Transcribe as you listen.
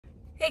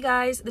Hey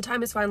guys, the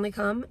time has finally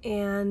come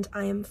and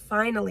I am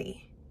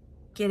finally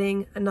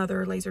getting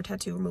another laser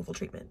tattoo removal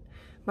treatment.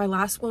 My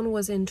last one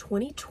was in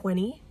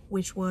 2020,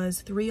 which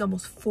was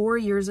almost 4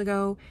 years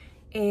ago.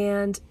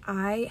 And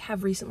I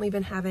have recently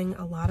been having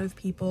a lot of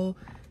people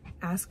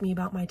ask me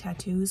about my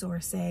tattoos or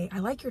say, I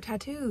like your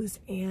tattoos,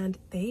 and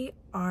they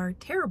are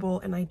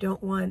terrible. And I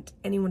don't want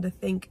anyone to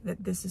think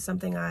that this is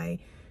something I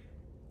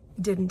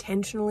did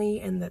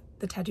intentionally and that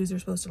the tattoos are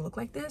supposed to look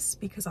like this,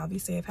 because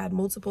obviously I've had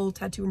multiple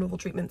tattoo removal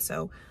treatments,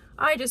 so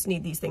I just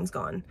need these things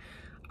gone.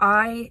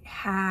 I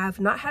have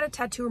not had a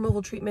tattoo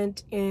removal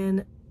treatment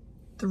in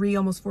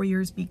almost 4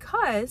 years,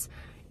 because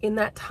in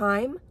that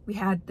time we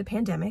had the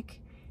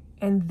pandemic,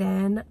 and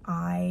then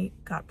I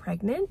got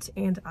pregnant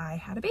and I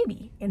had a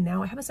baby, and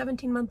now I have a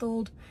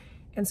 17-month-old,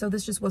 and so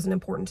this just wasn't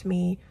important to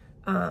me.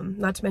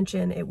 Not to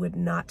mention, it would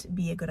not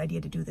be a good idea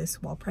to do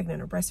this while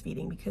pregnant or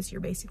breastfeeding, because you're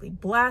basically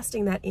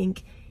blasting that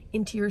ink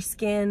into your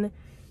skin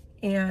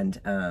and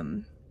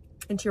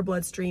into your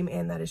bloodstream,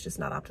 and that is just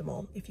not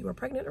optimal if you are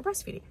pregnant or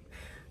breastfeeding.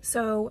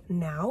 So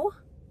now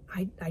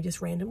I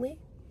just randomly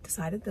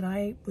decided that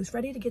I was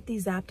ready to get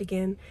these zapped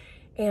again,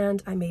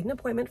 and I made an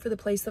appointment for the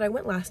place that I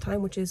went last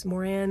time, which is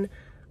Moran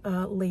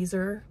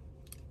Laser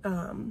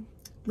and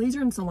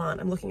Salon.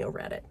 I'm looking over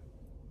at it.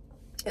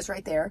 It's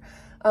right there.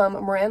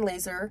 Moran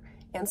Laser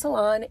and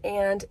Salon,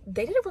 and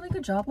they did a really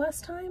good job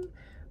last time.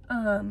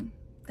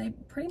 They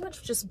pretty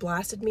much just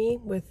blasted me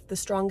with the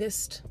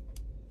strongest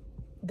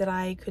that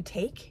I could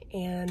take,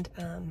 and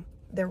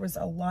there was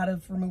a lot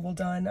of removal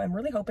done. I'm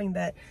really hoping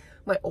that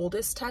my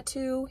oldest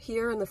tattoo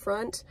here in the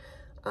front,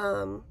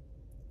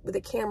 with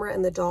the camera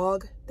and the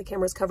dog, the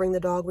camera's covering the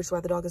dog, which is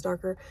why the dog is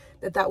darker,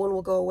 that one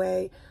will go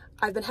away.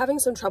 I've been having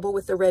some trouble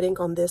with the red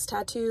ink on this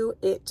tattoo.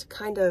 It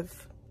kind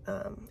of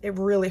it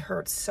really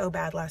hurts so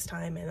bad last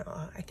time, and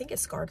I think it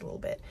scarred a little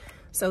bit.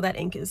 So that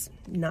ink is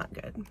not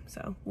good,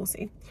 so we'll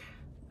see.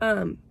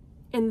 And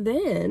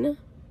then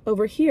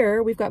over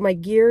here, we've got my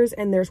gears,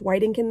 and there's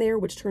white ink in there,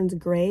 which turns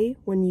gray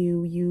when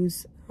you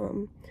use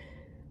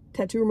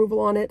tattoo removal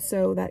on it.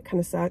 So that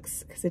kind of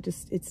sucks, because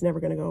it's never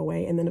going to go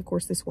away. And then of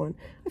course this one,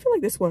 I feel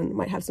like this one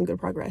might have some good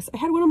progress. I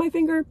had one on my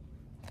finger,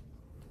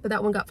 but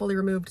that one got fully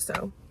removed,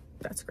 so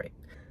that's great.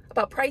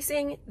 About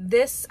pricing,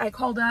 this I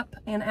called up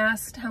and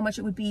asked how much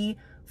it would be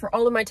for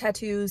all of my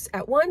tattoos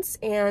at once,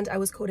 and I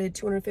was quoted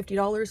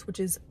 $250, which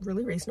is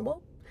really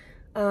reasonable.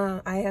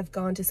 I have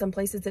gone to some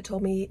places that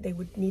told me they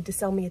would need to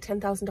sell me a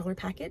 $10,000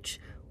 package,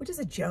 which is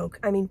a joke.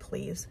 I mean,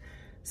 please.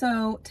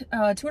 So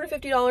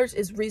 $250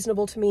 is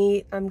reasonable to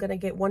me. I'm gonna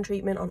get one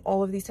treatment on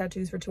all of these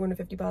tattoos for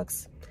 250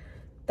 bucks.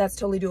 That's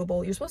totally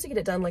doable. You're supposed to get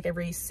it done like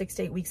every 6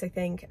 to 8 weeks, I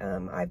think.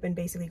 I've been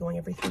basically going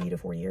every 3 to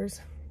 4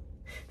 years.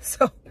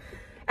 So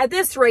at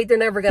this rate, they're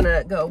never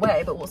gonna go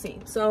away, but we'll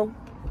see. So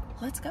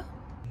let's go.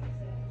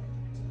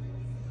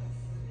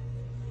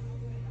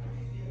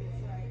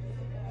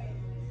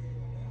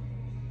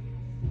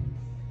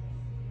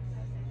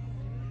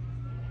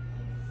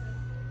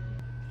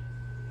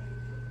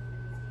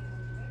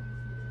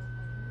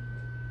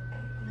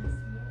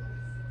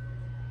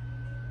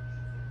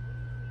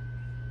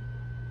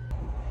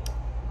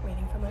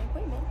 Waiting for my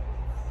appointment.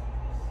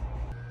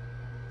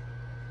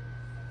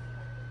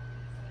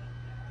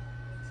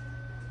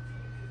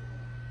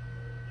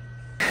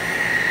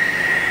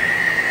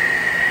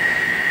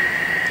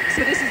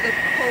 So this is the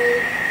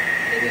cold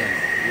thing.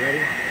 Yeah. You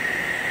ready?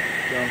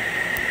 Go.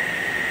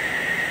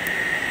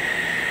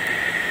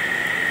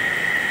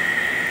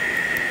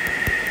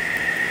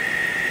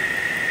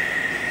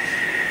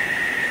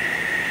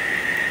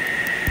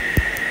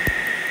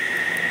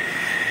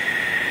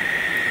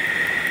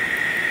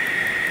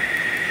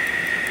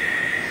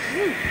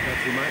 Is that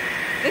too much?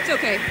 It's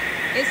okay.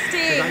 It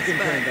stings, I can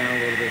turn it down a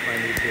little bit if I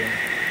need to.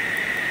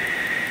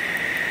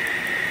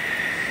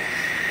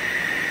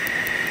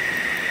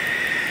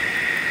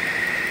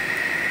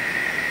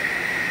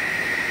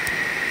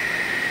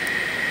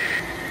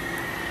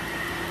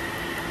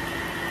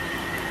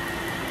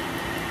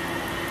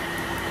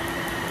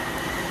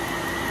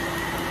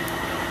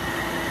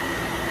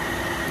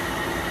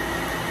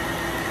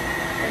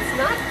 It's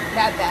not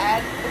that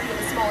bad if you have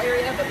a small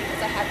area, but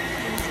because I have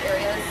huge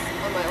areas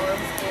on my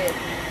arms, it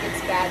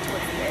gets bad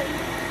towards the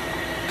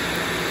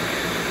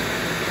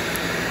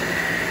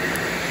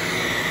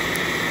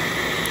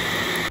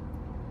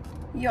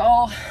end.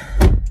 Y'all,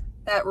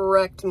 that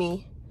wrecked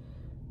me.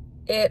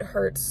 It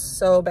hurts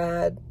so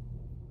bad.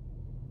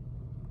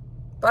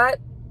 But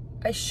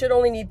I should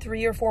only need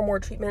 3 or 4 more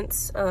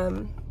treatments.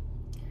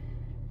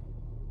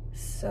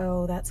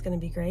 So that's gonna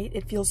be great.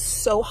 It feels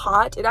so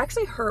hot. It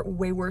actually hurt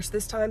way worse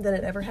this time than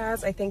it ever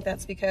has. I think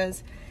that's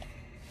because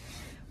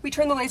we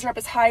turned the laser up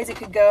as high as it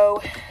could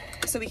go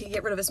so we could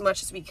get rid of as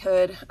much as we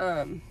could.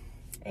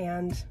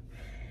 And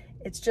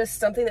it's just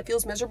something that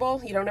feels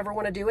miserable. You don't ever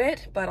want to do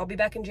it, but I'll be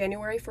back in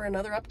January for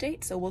another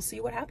update, so we'll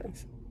see what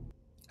happens.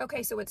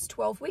 Okay, so it's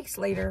 12 weeks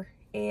later,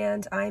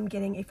 and I'm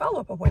getting a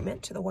follow-up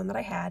appointment to the one that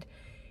I had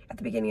at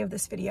the beginning of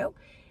this video.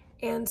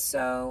 And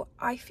so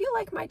I feel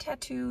like my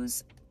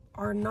tattoos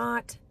are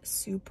not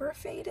super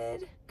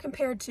faded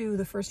compared to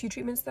the first few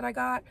treatments that I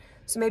got.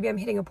 So maybe I'm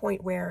hitting a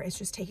point where it's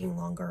just taking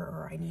longer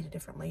or I need a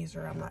different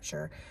laser. I'm not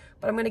sure.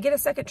 But I'm going to get a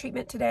second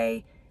treatment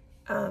today.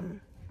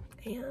 And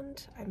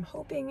I'm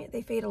hoping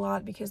they fade a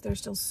lot because there's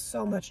still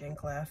so much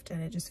ink left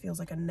and it just feels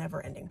like a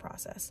never-ending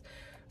process.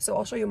 So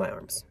I'll show you my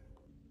arms.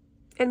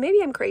 And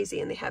maybe I'm crazy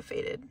and they have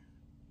faded.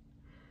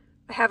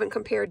 I haven't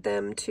compared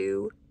them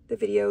to the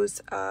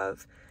videos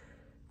of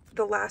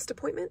the last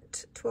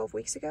appointment 12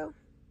 weeks ago.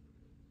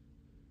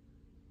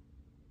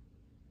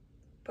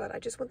 But I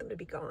just want them to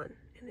be gone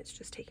and it's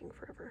just taking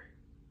forever.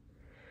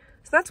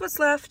 So that's what's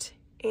left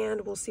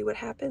and we'll see what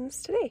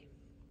happens today.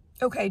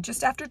 Okay,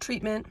 just after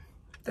treatment,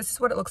 this is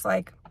what it looks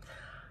like.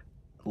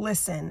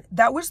 Listen,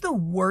 that was the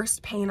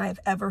worst pain I've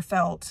ever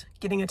felt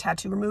getting a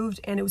tattoo removed.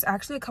 And it was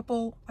actually a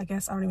couple, I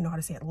guess, I don't even know how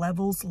to say it,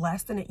 levels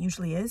less than it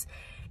usually is.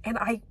 And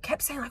I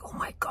kept saying like, oh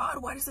my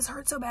God, why does this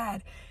hurt so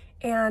bad?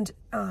 And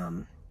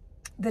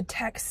the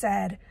tech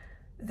said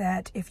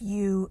that if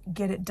you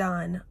get it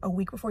done a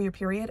week before your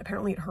period,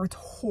 apparently it hurts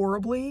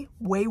horribly,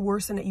 way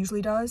worse than it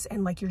usually does.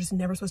 And like, you're just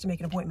never supposed to make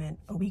an appointment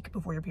a week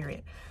before your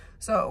period.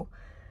 So,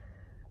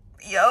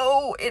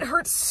 yo, it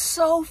hurts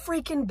so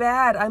freaking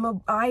bad.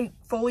 I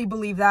fully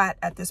believe that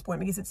at this point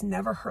because it's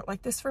never hurt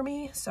like this for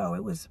me. So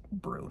it was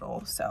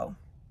brutal. So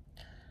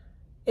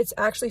it's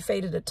actually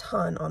faded a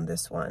ton on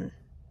this one.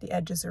 The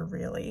edges are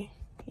really,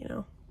 you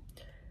know,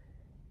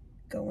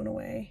 going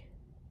away.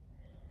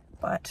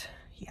 But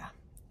yeah,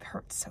 it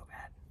hurts so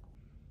bad.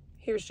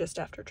 Here's just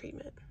after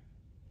treatment.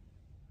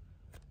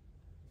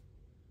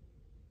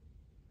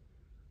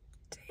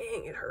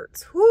 Dang, it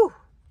hurts. Whew.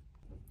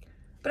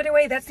 But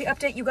anyway, that's the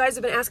update you guys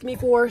have been asking me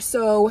for.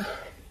 So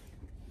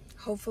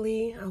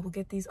hopefully I will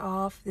get these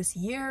off this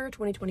year,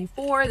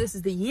 2024. This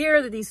is the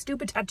year that these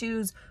stupid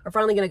tattoos are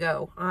finally gonna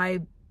go.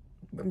 I'm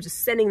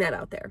just sending that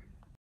out there.